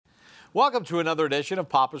Welcome to another edition of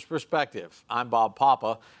Papa's Perspective. I'm Bob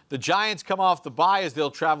Papa. The Giants come off the bye as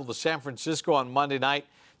they'll travel to San Francisco on Monday night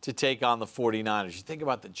to take on the 49ers. You think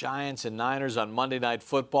about the Giants and Niners on Monday Night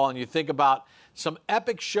Football, and you think about some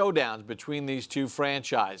epic showdowns between these two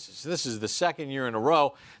franchises. This is the second year in a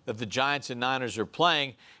row that the Giants and Niners are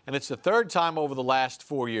playing, and it's the third time over the last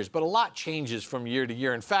 4 years. But a lot changes from year to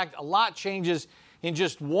year. In fact, a lot changes in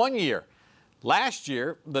just 1 year. Last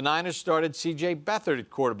year, the Niners started C.J. Beathard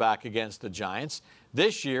at quarterback against the Giants.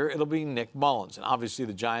 This year, it'll be Nick Mullins. And obviously,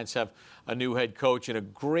 the Giants have a new head coach and a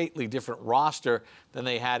greatly different roster than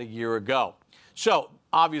they had a year ago. So,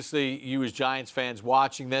 obviously, you as Giants fans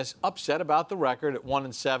watching this, upset about the record at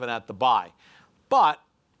 1-7 at the bye. But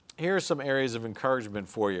here are some areas of encouragement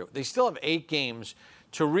for you. They still have 8 games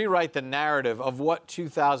to rewrite the narrative of what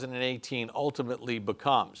 2018 ultimately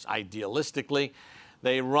becomes. Idealistically,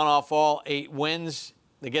 they run off all 8 wins,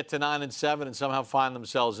 they get to 9-7 and somehow find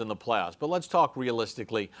themselves in the playoffs. But let's talk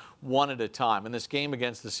realistically, one at a time. In this game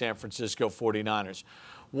against the San Francisco 49ers,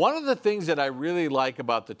 one of the things that I really like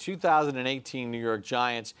about the 2018 New York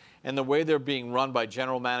Giants and the way they're being run by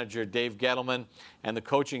general manager Dave Gettleman and the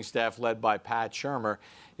coaching staff led by Pat Shurmur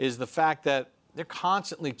is the fact that they're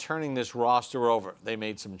constantly turning this roster over. They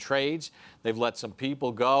made some trades. They've let some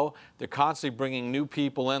people go. They're constantly bringing new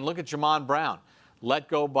people in. Look at Jamon Brown. Let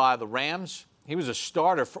go by the Rams. He was a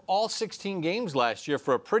starter for all 16 games last year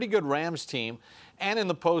for a pretty good Rams team and in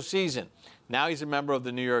the postseason. Now he's a member of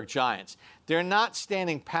the New York Giants. They're not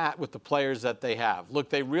standing pat with the players that they have.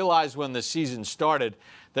 Look, they realized when the season started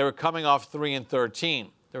they were coming off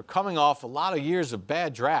 3-13. They're coming off a lot of years of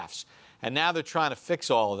bad drafts, and now they're trying to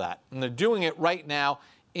fix all of that. And they're doing it right now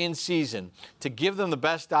in season to give them the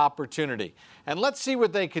best opportunity. And let's see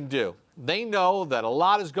what they can do. They know that a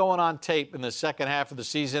lot is going on tape in the second half of the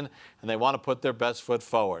season, and they want to put their best foot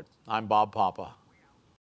forward. I'm Bob Papa.